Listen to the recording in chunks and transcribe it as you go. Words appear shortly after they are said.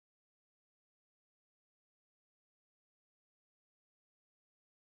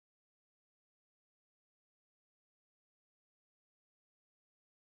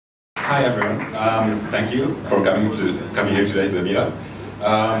Hi everyone. Thank you for coming here today to the meetup.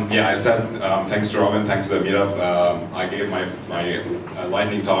 Yeah, I said thanks to Robin, thanks to the meetup. I gave my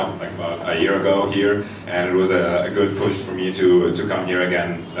lightning talk like about a year ago here, and it was a good push for me to come here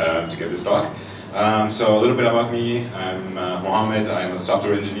again to give this talk. So a little bit about me. I'm Mohamed. I'm a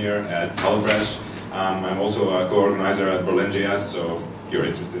software engineer at HelloFresh. I'm also a co-organizer at BerlinJS. So if you're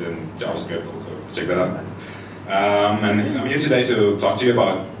interested in JavaScript, also check that out. And I'm here today to talk to you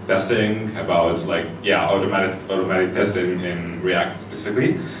about testing, about automatic testing in React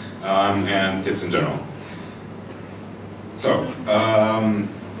specifically, and tips in general. So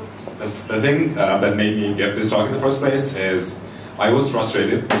the thing that made me get this talk in the first place is I was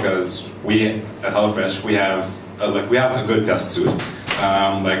frustrated because we at HelloFresh we have a good test suite,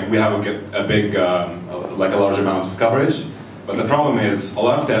 we have a big a large amount of coverage. But the problem is, a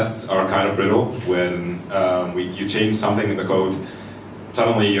lot of tests are kind of brittle. When you change something in the code,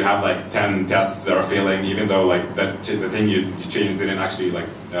 suddenly you have like 10 tests that are failing, even though the thing you changed didn't actually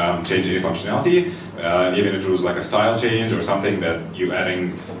change any functionality, even if it was like a style change or something that you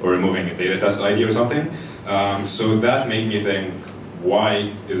adding or removing a data test ID or something. So that made me think,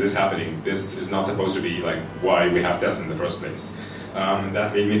 why is this happening? This is not supposed to be why we have tests in the first place.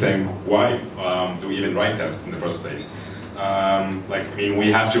 That made me think, why do we even write tests in the first place?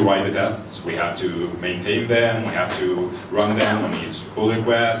 We have to write the tests, we have to maintain them, we have to run them on each pull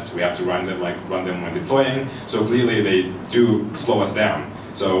request, we have to run them when deploying. So clearly they do slow us down.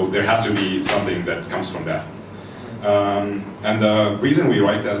 So there has to be something that comes from that. And the reason we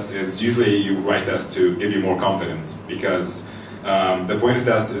write tests is usually you write tests to give you more confidence, because the point of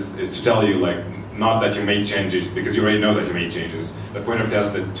tests is to tell you not that you made changes, because you already know that you made changes. The point of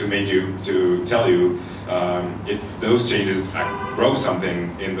test is to tell you if those changes broke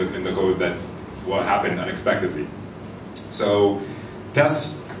something in the code that happened unexpectedly. So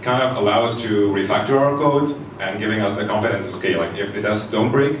tests kind of allow us to refactor our code and giving us the confidence, okay, if the tests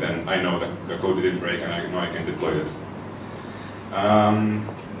don't break, then I know that the code didn't break and I know I can deploy this.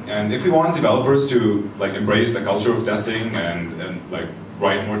 And if we want developers to embrace the culture of testing and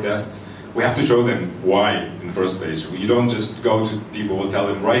write more tests, we have to show them why in the first place. You don't just go to people and tell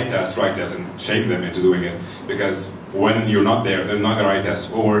them write tests, and shame them into doing it. Because when you're not there, they're not going to write tests,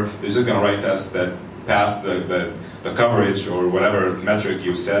 or they're just going to write tests that pass the coverage or whatever metric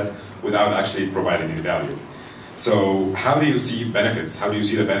you set without actually providing any value. So how do you see benefits? How do you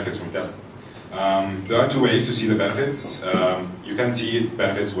see the benefits from testing? There are two ways to see the benefits. You can see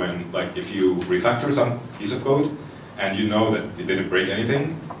benefits when, if you refactor some piece of code and you know that it didn't break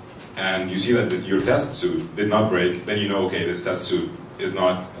anything, and you see that your test suite did not break, then you know, okay, this test suite is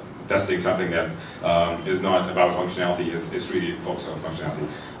not testing something that is not about functionality, is really focused on functionality.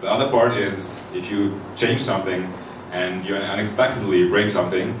 The other part is, if you change something and you unexpectedly break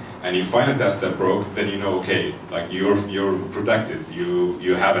something, and you find a test that broke, then you know, okay, you're protected.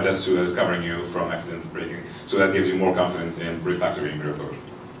 You have a test suite that is covering you from accidental breaking, so that gives you more confidence in refactoring your code.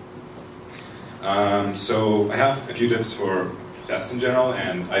 So I have a few tips for tests in general,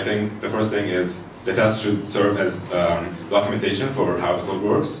 and I think the first thing is the test should serve as documentation for how the code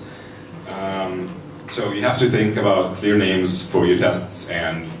works. So you have to think about clear names for your tests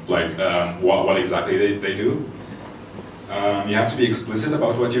and what exactly they do. You have to be explicit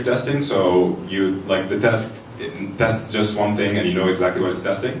about what you're testing, so the test tests just one thing and you know exactly what it's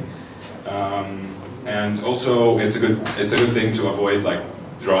testing. And also it's a good thing to avoid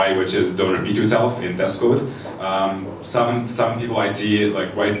dry, which is don't repeat yourself in test code. Some people I see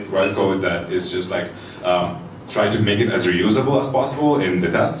write code that is just try to make it as reusable as possible in the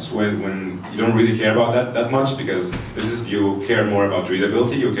tests when you don't really care about that much, because you care more about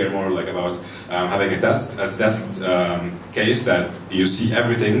readability, you care more about having a test case that you see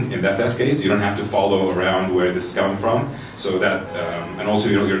everything in that test case. You don't have to follow around where this is coming from, so that and also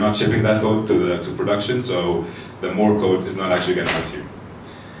you're not shipping that code to production, so the more code is not actually going to hurt you.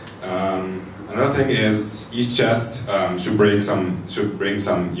 Another thing is each test should bring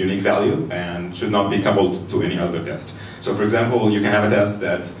some unique value and should not be coupled to any other test. So for example, you can have a test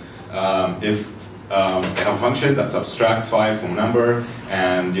that if you have a function that subtracts 5 from a number,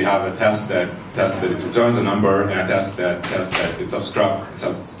 and you have a test that it returns a number, and a test that it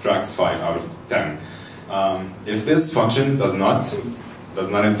subtracts 5 out of 10. If this function does not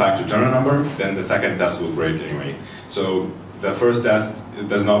in fact return a number, then the second test will break anyway. So the first test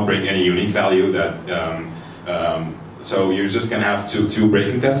does not bring any unique value. So you're just going to have two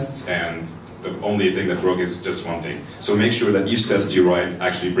breaking tests, and the only thing that broke is just one thing. So make sure that each test you write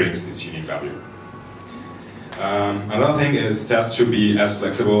actually brings its unique value. Another thing is tests should be as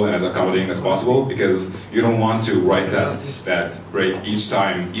flexible and as accommodating as possible, because you don't want to write tests that break each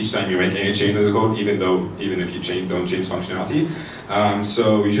time you make any change in the code, even if you don't change functionality.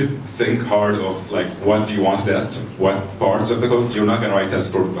 So you should think hard of like, what do you want to test, what parts of the code. You're not going to write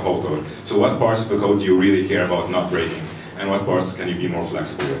tests for the whole code. So what parts of the code do you really care about not breaking, and what parts can you be more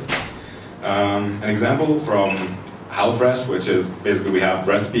flexible with? An example from HelloFresh, which is basically we have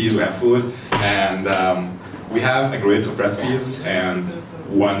recipes, we have food, and we have a grid of recipes, and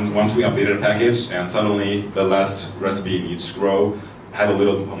once we updated a package, and suddenly the last recipe in each row had a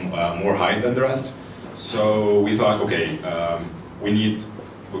little more height than the rest. So we thought, okay, we need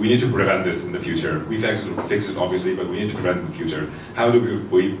to prevent this in the future. We fix it obviously, but we need to prevent it in the future. How do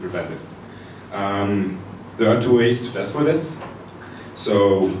we prevent this? There are two ways to test for this.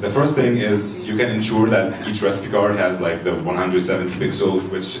 So the first thing is you can ensure that each recipe card has like the 170 pixels,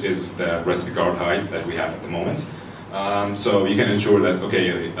 which is the recipe card height that we have at the moment. So you can ensure that, okay,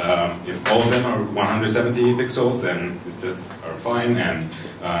 if all of them are 170 pixels, then the tests are fine and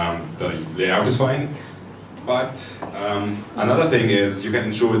the layout is fine. But another thing is you can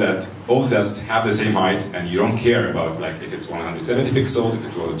ensure that all tests have the same height, and you don't care about like if it's 170 pixels, if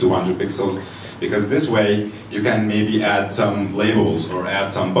it's 200 pixels. Because this way, you can maybe add some labels, or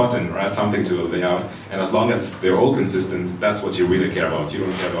add some button, or add something to the layout, and as long as they're all consistent, that's what you really care about. You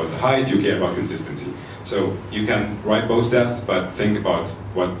don't care about the height, you care about consistency. So you can write both tests, but think about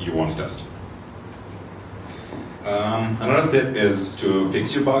what you want to test. Another tip is to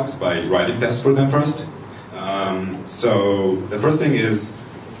fix your bugs by writing tests for them first. So the first thing is,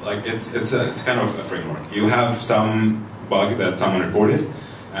 like, it's kind of a framework. You have some bug that someone reported,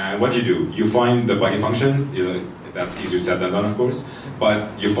 and what do? You find the buggy function. That's easier said than done, of course.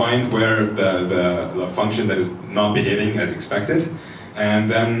 But you find where the function that is not behaving as expected, and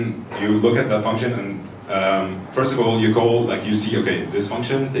then you look at the function, and first of all, you call, like, you see, okay, this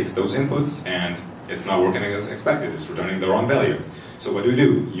function takes those inputs, and it's not working as expected. It's returning the wrong value. So what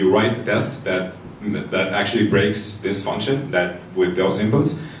do? You write the test that actually breaks this function with those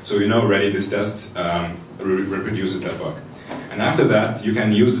inputs. So you know already this test reproduces that bug. And after that, you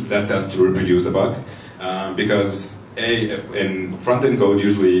can use that test to reproduce the bug, because in front-end code,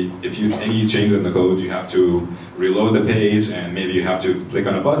 usually, if any change in the code, you have to reload the page, and maybe you have to click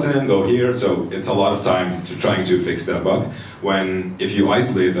on a button, go here, so it's a lot of time trying to fix that bug. When if you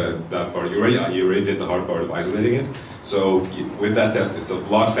isolate that part, you already did the hard part of isolating it. So with that test, it's a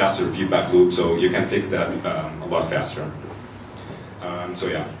lot faster feedback loop, so you can fix that a lot faster. So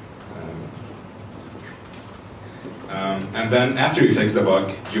yeah. And then after you fix the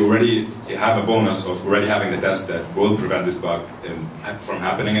bug, you already have a bonus of already having the test that will prevent this bug from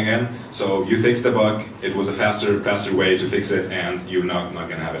happening again. So you fix the bug, it was a faster way to fix it, and you're not going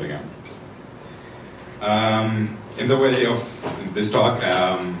to have it again. In the way of this talk,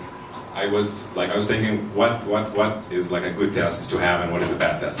 I was thinking what is like a good test to have and what is a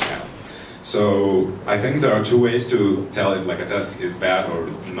bad test to have. So I think there are two ways to tell if like a test is bad or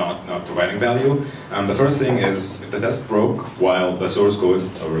not providing value. The first thing is if the test broke while the source code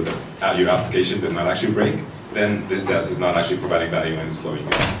or your application did not actually break, then this test is not actually providing value and it's slowing you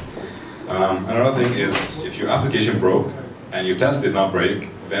down. Another thing is if your application broke and your test did not break,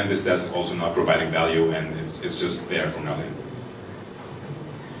 then this test is also not providing value and it's just there for nothing.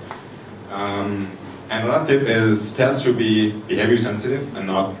 And another tip is tests should be behavior sensitive and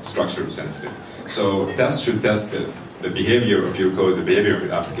not structure sensitive. So tests should test the behavior of your code, the behavior of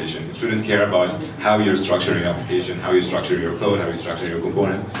your application. It shouldn't care about how you're structuring your application, how you structure your code, how you structure your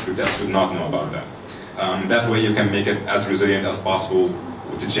component. Your test should not know about that. That way you can make it as resilient as possible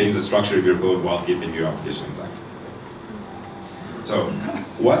to change the structure of your code while keeping your application intact. So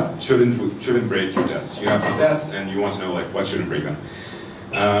what shouldn't break your tests? You have some tests and you want to know like what shouldn't break them.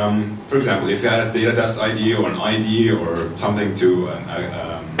 For example, if you had a data test ID or an ID or something to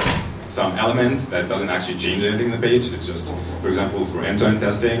some element that doesn't actually change anything in the page, it's just, for example, for end-to-end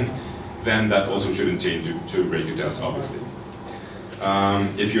testing, then that also shouldn't change to break your test, obviously.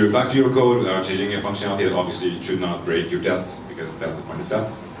 If you refactor your code without changing your functionality, that obviously should not break your tests, because that's the point of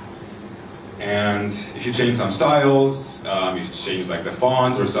tests. And if you change some styles, if you change like the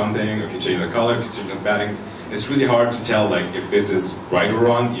font or something, if you change the color, if you change the paddings, it's really hard to tell like if this is right or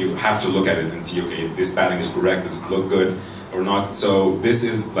wrong. You have to look at it and see, okay, this padding is correct, does it look good or not? So this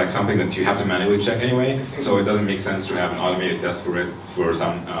is like something that you have to manually check anyway, so it doesn't make sense to have an automated test for it for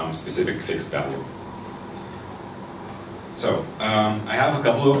some specific fixed value. So I have a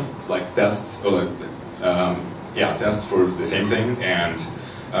couple of like tests, or like tests for the same thing, and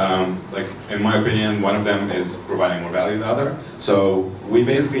Like in my opinion, one of them is providing more value than the other. So we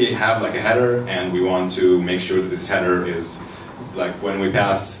basically have like a header, and we want to make sure that this header is like when we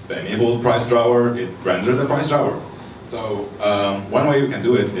pass the enabled price drawer, it renders the price drawer. So one way we can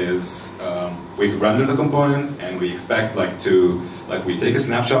do it is we render the component, and we expect we take a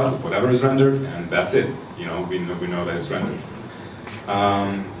snapshot of whatever is rendered, and that's it. You know, we know that it's rendered.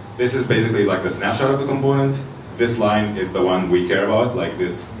 This is basically like the snapshot of the component. This line is the one we care about. Like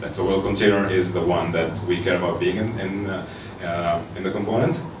this, that total container is the one that we care about being in the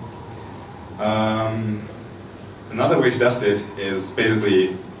component. Another way to test it is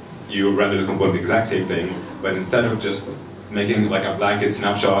basically you render the component the exact same thing, but instead of just making like a blanket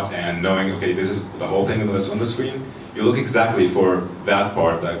snapshot and knowing, okay, this is the whole thing that's on the screen, you look exactly for that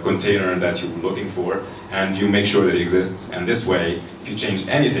part, that container that you're looking for, and you make sure that it exists. And this way, if you change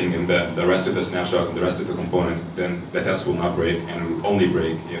anything in the rest of the snapshot and the rest of the component, then the test will not break, and it will only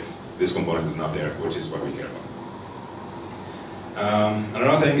break if this component is not there, which is what we care about.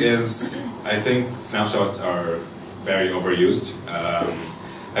 Another thing is, I think snapshots are very overused.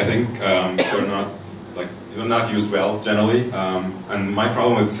 I think they're not used well generally. And my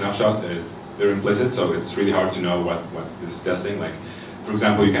problem with snapshots is they're implicit, so it's really hard to know what's this testing. Like, for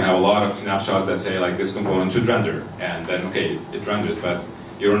example, you can have a lot of snapshots that say like this component should render, and then okay, it renders, but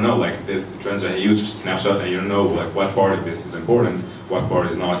you don't know like this. It renders a huge snapshot, and you don't know like what part of this is important, what part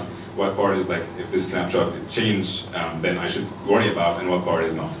is not, what part is like if this snapshot changed, then I should worry about, and what part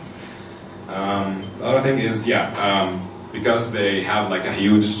is not. The other thing is, because they have like a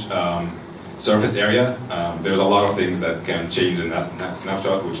huge surface area, there's a lot of things that can change in that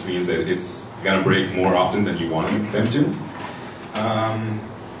snapshot, which means that it's gonna break more often than you want them to.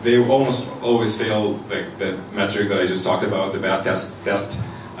 They almost always fail the metric that I just talked about, the bad test,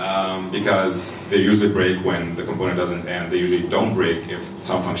 because they usually break when the component doesn't, and they usually don't break if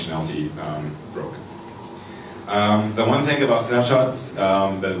some functionality broke. The one thing about snapshots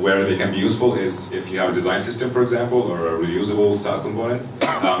where they can be useful is if you have a design system, for example, or a reusable style component,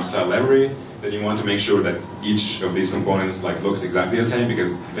 style library, then you want to make sure that each of these components looks exactly the same,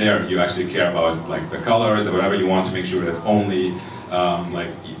 because there you actually care about the colors or whatever. You want to make sure that only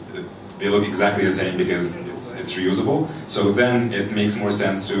they look exactly the same because it's reusable. So then it makes more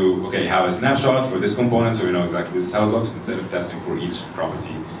sense to have a snapshot for this component, so we know exactly this is how it looks, instead of testing for each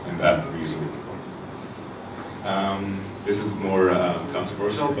property in that reusable component. This is more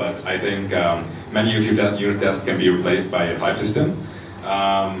controversial, but I think many of your unit tests can be replaced by a type system.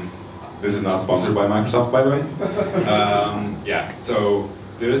 This is not sponsored by Microsoft, by the way. So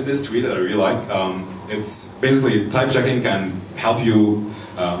there is this tweet that I really like. It's basically type checking can help you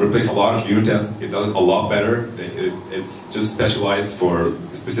replace a lot of unit tests. It does it a lot better. It's just specialized for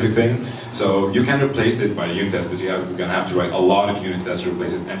a specific thing. So you can replace it by a unit test, but you're going to have to write a lot of unit tests to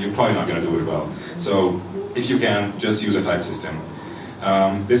replace it, and you're probably not going to do it well. So if you can, just use a type system.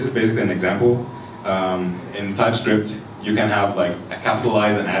 This is basically an example. In TypeScript, you can have a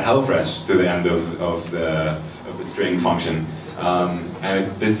capitalize and add HelloFresh to the end of the string function.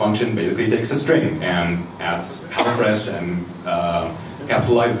 And this function basically takes a string and adds HelloFresh and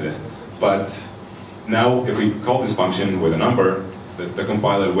capitalizes it. But now if we call this function with a number, the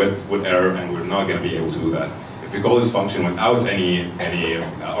compiler would error, and we're not going to be able to do that. If we call this function without any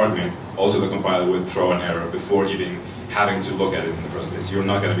argument, also the compiler would throw an error before even having to look at it in the first place. You're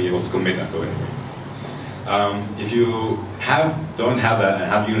not going to be able to commit that code anyway. If you don't have that and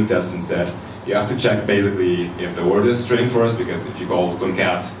have unit tests instead, you have to check basically if the word is string first, because if you call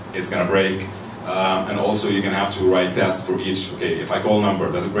concat, it's going to break. And also you're going to have to write tests for each. Okay, if I call number,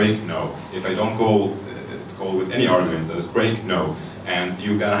 does it break? No. If I don't call with any arguments, does it break? No. And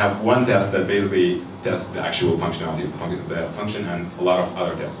you're going to have one test that basically tests the actual functionality of the function and a lot of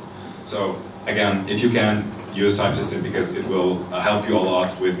other tests. So again, if you can, use type system, because it will help you a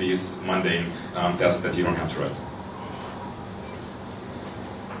lot with these mundane tests that you don't have to write.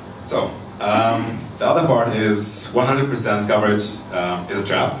 So the other part is 100% coverage is a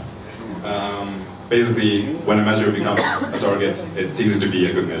trap. Basically, when a measure becomes a target, it ceases to be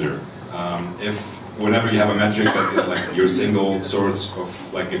a good measure. Whenever you have a metric that is your single source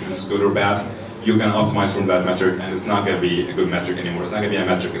of if this is good or bad, you can optimize from that metric, and it's not going to be a good metric anymore. It's not going to be a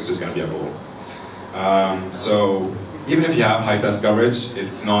metric, it's just going to be a goal. So even if you have high test coverage,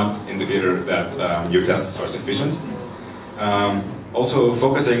 it's not an indicator that your tests are sufficient. Also,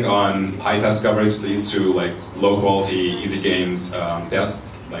 focusing on high test coverage leads to low quality, easy gains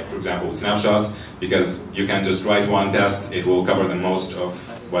tests, for example snapshots, because you can just write one test, it will cover the most of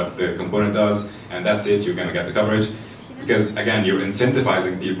what the component does, and that's it, you're going to get the coverage. because again, you're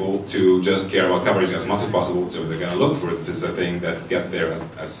incentivizing people to just care about coverage as much as possible, so they're going to look for this thing that gets there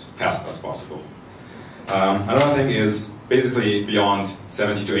as fast as possible. Another thing is basically beyond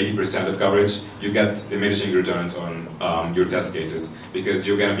 70 to 80% of coverage, you get diminishing returns on your test cases, because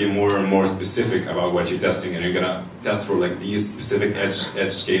you're going to be more and more specific about what you're testing, and you're going to test for like these specific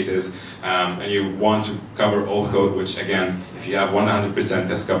edge cases, and you want to cover all the code, which again, if you have 100%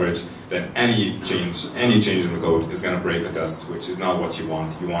 test coverage, then any change in the code is going to break the test, which is not what you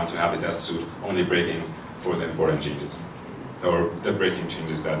want. You want to have the test suite only breaking for the important changes, or the breaking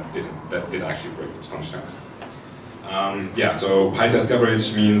changes that did actually break its functionality. Yeah, so high test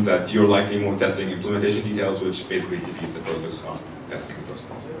coverage means that you're likely more testing implementation details, which basically defeats the purpose of testing in the first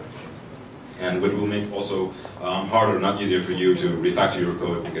place. And it will make also harder, not easier for you to refactor your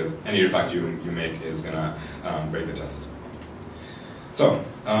code, because any refactor you make is going to break the test. So,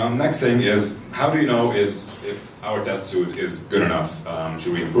 next thing is, how do you know if our test suite is good enough?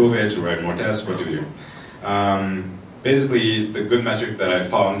 Should we improve it? Should we write more tests? What do we do? Basically, the good metric that I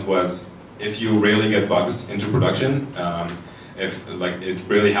found was if you rarely get bugs into production, if like it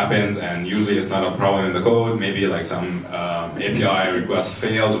really happens and usually it's not a problem in the code, maybe like some API request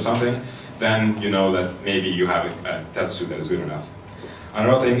failed or something, then you know that maybe you have a test suite that is good enough.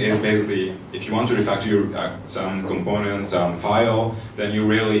 Another thing is basically, if you want to refactor some component, some file, then you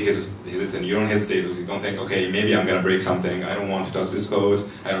really hesitate. You don't hesitate. You don't think, okay, maybe I'm going to break something. I don't want to touch this code.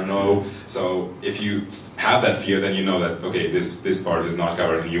 I don't know. So if you have that fear, then you know that, okay, this part is not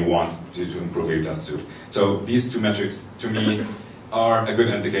covered, and you want to improve your test suite. So these two metrics, to me, are a good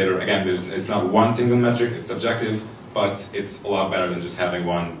indicator. Again, it's not one single metric. It's subjective, but it's a lot better than just having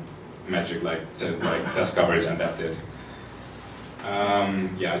one metric like test coverage, and that's it.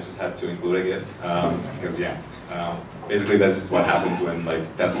 Yeah, I just had to include a GIF, because yeah, basically this is what happens when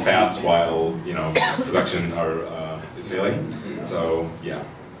like tests pass while, you know, production is failing. So yeah.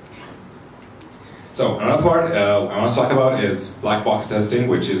 So another part I want to talk about is black box testing,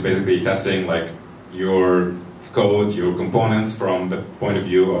 which is basically testing like your code, your components from the point of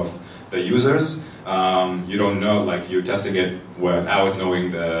view of the users. You don't know, like you're testing it without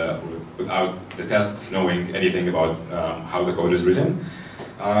knowing without the test knowing anything about how the code is written.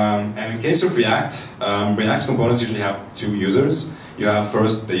 And in case of React, React components usually have two users. You have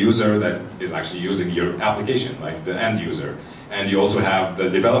first the user that is actually using your application, like the end user. And you also have the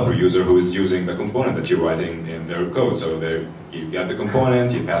developer user who is using the component that you're writing in their code. So you get the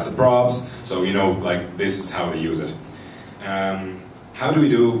component, you pass the props, so you know, like, this is how they use it. How do we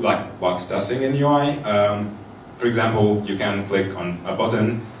do black box testing in UI? For example, you can click on a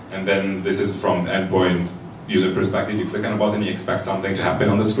button, and then this is from the endpoint user perspective. You click on a button, you expect something to happen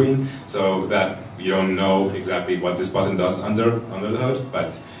on the screen, so that you don't know exactly what this button does under the hood,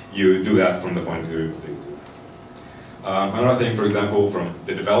 but you do that from the point of view. Another thing, for example, from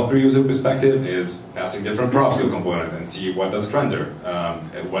the developer user perspective, is passing different props to a component and see what does it render,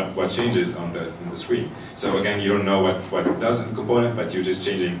 what changes on the screen. So again, you don't know what it does in the component, but you're just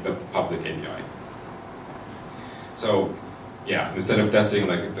changing the public API. So yeah, instead of testing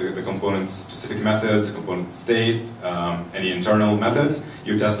like the component's specific methods, component state, any internal methods,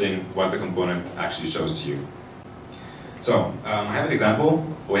 you're testing what the component actually shows to you. So, I have an example.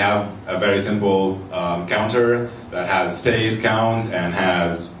 We have a very simple counter that has state count and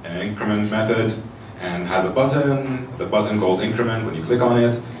has an increment method and has a button. The button calls increment when you click on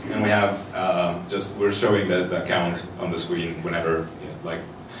it, and we have we're showing the count on the screen whenever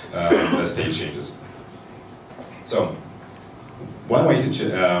the state changes. So, one way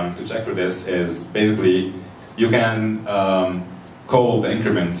to check for this is basically you can call the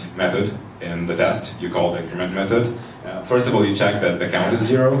increment method in the test. You call the increment method. First of all, you check that the count is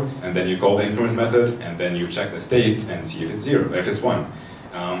 0, and then you call the increment method, and then you check the state and see if it's 0, if it's 1.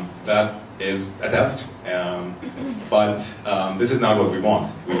 That is a test, but this is not what we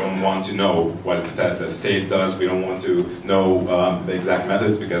want. We don't want to know what the state does. We don't want to know the exact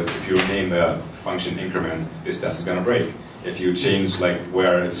methods, because if you name the function increment, this test is going to break. If you change like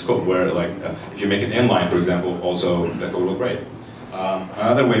where it's called, if you make it inline, for example, also the code will break.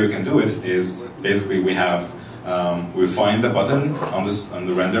 Another way we can do it is basically we find the button on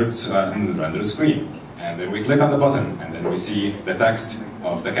the rendered screen, and then we click on the button, and then we see the text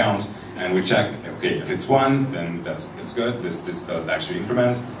of the count, and we check. Okay, if it's 1, then it's good. This does actually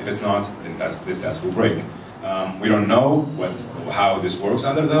increment. If it's not, then this test will break. We don't know how this works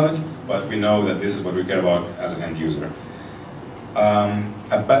under the hood, but we know that this is what we care about as an end user.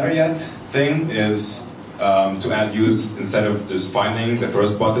 A better yet thing is to add use instead of just finding the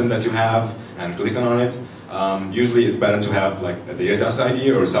first button that you have and clicking on it. Usually it's better to have like a data test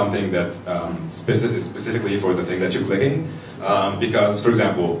ID or something that specifically for the thing that you're clicking. Because, for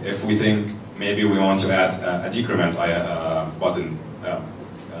example, if we think maybe we want to add a decrement button,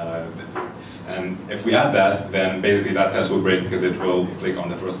 and if we add that, then basically that test will break because it will click on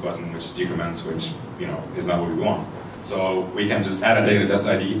the first button which decrements, which is not what we want. So we can just add a data test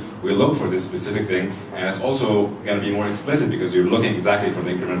ID, we look for this specific thing, and it's also going to be more explicit because you're looking exactly for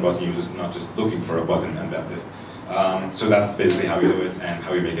the increment button, you're just not just looking for a button and that's it. So that's basically how you do it and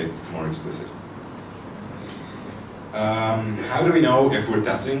how you make it more explicit. How do we know if we're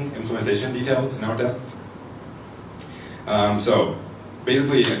testing implementation details in our tests? So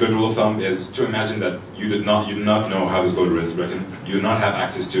basically a good rule of thumb is to imagine that you do not know how the code is written, you do not have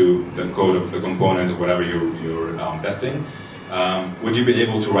access to the code of the component or whatever you're testing. Would you be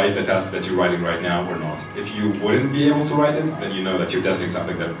able to write the test that you're writing right now or not? If you wouldn't be able to write it, then you know that you're testing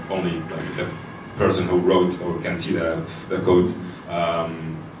something that only the person who wrote or can see the code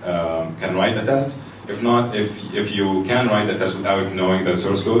can write the test. If not, if you can write the test without knowing the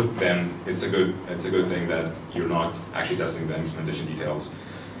source code, then it's a good thing that you're not actually testing the implementation details.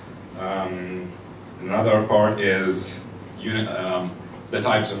 Another part is the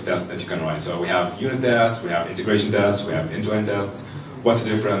types of tests that you can write. So we have unit tests, we have integration tests, we have end-to-end tests. What's the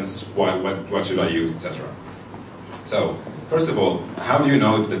difference? What should I use, etc. So first of all, how do you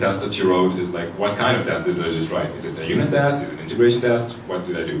know if the test that you wrote is like, what kind of test did I just write? Is it a unit test? Is it an integration test? What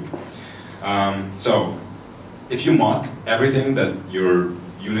did I do? So if you mock everything that your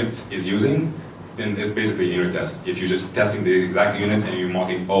unit is using, then it's basically a unit test. If you're just testing the exact unit and you're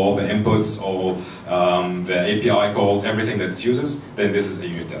mocking all the inputs, all the API calls, everything that it uses, then this is a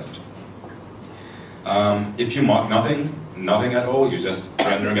unit test. If you mock nothing at all, you're just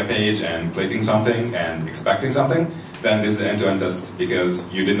rendering a page and clicking something and expecting something, then this is an end-to-end test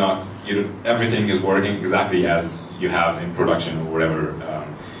because everything is working exactly as you have in production or wherever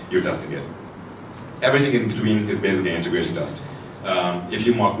you're testing it. Everything in between is basically an integration test. If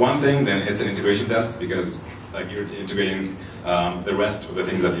you mock one thing, then it's an integration test because like you're integrating the rest of the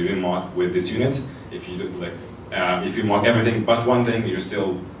things that you didn't mock with this unit. If you mock everything but one thing, you're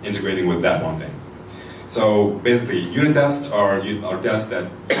still integrating with that one thing. So basically, unit tests are tests that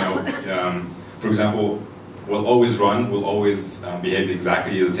for example, will always run, will always behave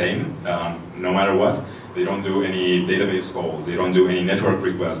exactly the same, no matter what. They don't do any database calls, they don't do any network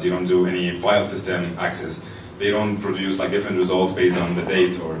requests, they don't do any file system access. They don't produce like different results based on the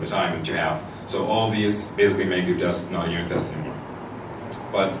date or the time that you have. So all these basically make your test not a unit test anymore.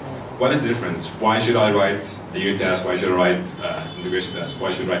 But what is the difference? Why should I write a unit test? Why should I write integration test?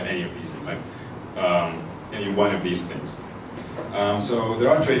 Why should I write any of these? Like any one of these things? So there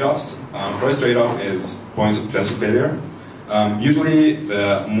are trade-offs. First trade-off is points of potential failure. Usually,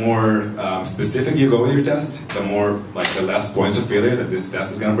 the more specific you go with your test, the less points of failure that this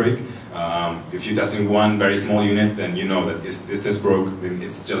test is going to break. If you're testing one very small unit, then you know that if this test broke, then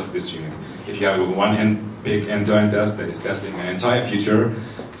it's just this unit. If you have one big end-to-end test that is testing an entire feature,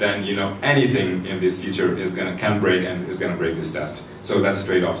 then you know anything in this feature can break and is going to break this test. So that's a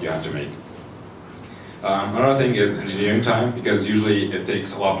trade-off you have to make. Another thing is engineering time, because usually it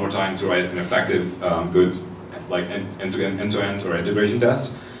takes a lot more time to write an effective, good, like end-to-end or integration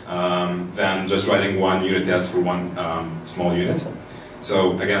test than just writing one unit test for one small unit.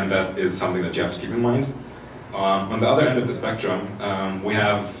 So again, that is something that you have to keep in mind. On the other end of the spectrum, we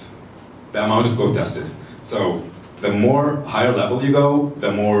have the amount of code tested. So the more higher level you go,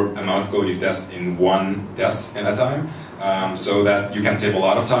 the more amount of code you test in one test at a time. So that you can save a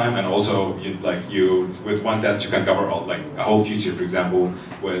lot of time, and also with one test you can cover a whole feature, for example,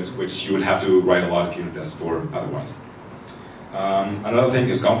 which you would have to write a lot of unit tests for otherwise. Another thing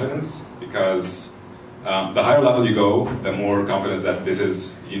is confidence, because the higher level you go, the more confidence that this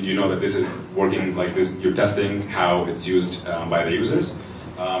is, you know that this is working like this. You're testing how it's used by the users,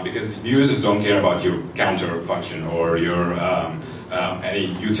 because users don't care about your counter function or your any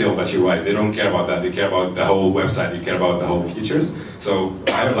util that you write. They don't care about that. They care about the whole website. They care about the whole features. So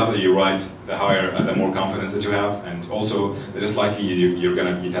the higher level you write, the more confidence that you have, and also the less likely you're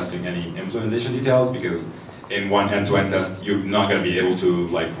going to be testing any implementation details, because in one end-to-end test you're not going to be able to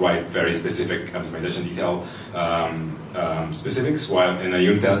write very specific implementation detail specifics. While in a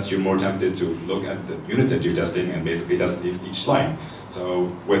unit test you're more tempted to look at the unit that you're testing and basically test each line.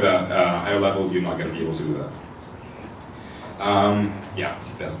 So with a higher level you're not going to be able to do that. Yeah,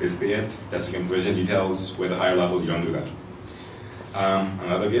 that's basically it. Testing implementation details with a higher level, you don't do that.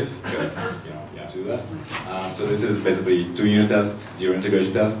 Another GIF, because you have to do that. So this is basically 2 unit tests, 0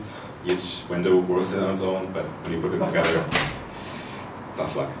 integration tests. Each window works on its own, but when you put it together,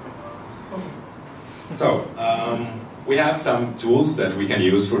 tough luck. So, we have some tools that we can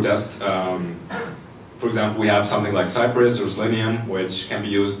use for tests. For example, we have something like Cypress or Selenium, which can be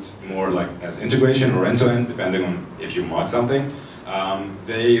used more like as integration or end-to-end, depending on if you mock something.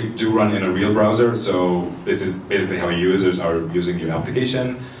 They do run in a real browser, so this is basically how users are using your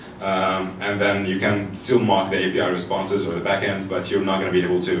application. And then you can still mock the API responses or the backend, but you're not going to be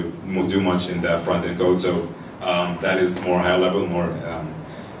able to do much in the front-end code. So that is more high-level, more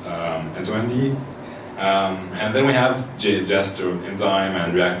end-to-end-y. And then we have Jest or Enzyme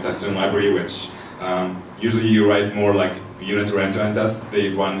and React Testing Library, which usually you write more like unit or end-to-end tests. They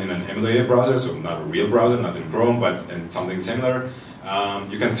run in an emulated browser, so not a real browser, not in Chrome, but in something similar.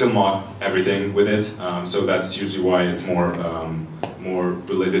 You can still mock everything with it, so that's usually why it's more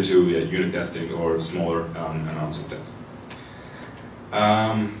related to unit testing or smaller amounts of testing.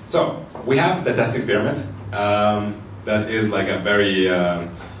 So we have the testing pyramid. That is like a very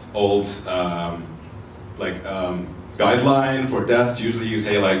old guideline for tests. Usually you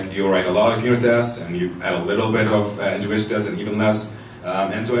say like you write a lot of unit tests and you add a little bit of integration tests and even less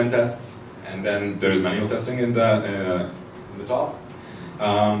end-to-end tests, and then there's manual testing in the top.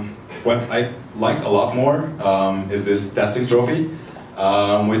 What I like a lot more is this testing trophy,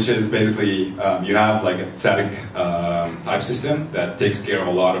 which is basically you have like a static type system that takes care of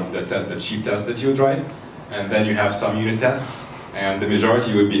a lot of the cheap tests that you would write, and then you have some unit tests, and the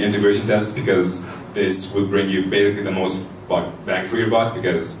majority would be integration tests, because this would bring you basically the most bang for your buck,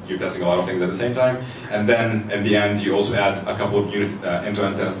 because you're testing a lot of things at the same time. And then in the end, you also add a couple of unit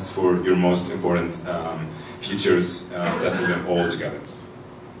end-to-end tests for your most important features, testing them all together.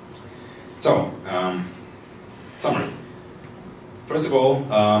 So, summary. First of all,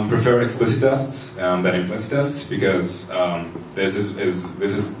 prefer explicit tests than implicit tests, because this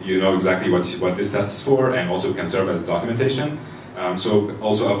is you know exactly what this test is for, and also can serve as documentation. So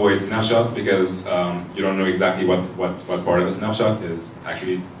also avoid snapshots, because you don't know exactly what part of the snapshot is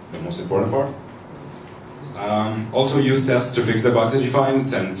actually the most important part. Also use tests to fix the bugs that you find,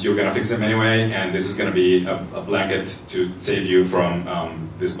 since you're going to fix them anyway, and this is going to be a blanket to save you from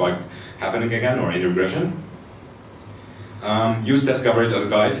this bug happening again or any regression. Use test coverage as a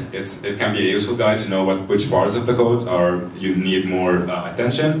guide. It can be a useful guide to know which parts of the code you need more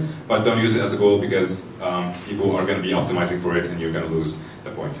attention, but don't use it as a goal, because people are going to be optimizing for it and you're going to lose the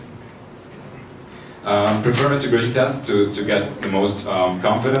point. Prefer integration tests to get the most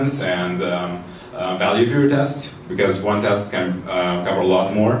confidence and value for your test, because one test can cover a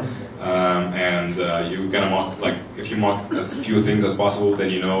lot more, and you're going to mock, like if you mock as few things as possible,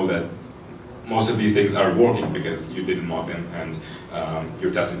 then you know that most of these things are working because you didn't mock them and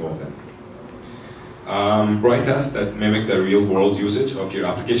you're testing all of them. Write tests that mimic the real-world usage of your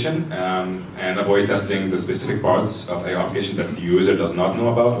application, and avoid testing the specific parts of your application that the user does not know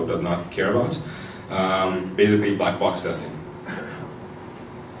about or does not care about. Basically, black box testing.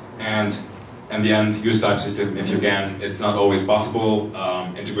 And in the end, use type system if you can. It's not always possible.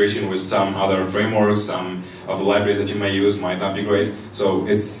 Integration with some other frameworks, some of the libraries that you may use might not be great. So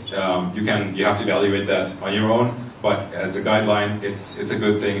it's you have to evaluate that on your own. But as a guideline, it's a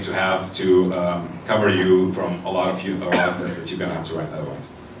good thing to have to cover you from a lot of tests that you're gonna have to write otherwise.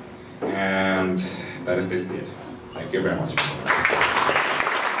 And that is basically it. Thank you very much.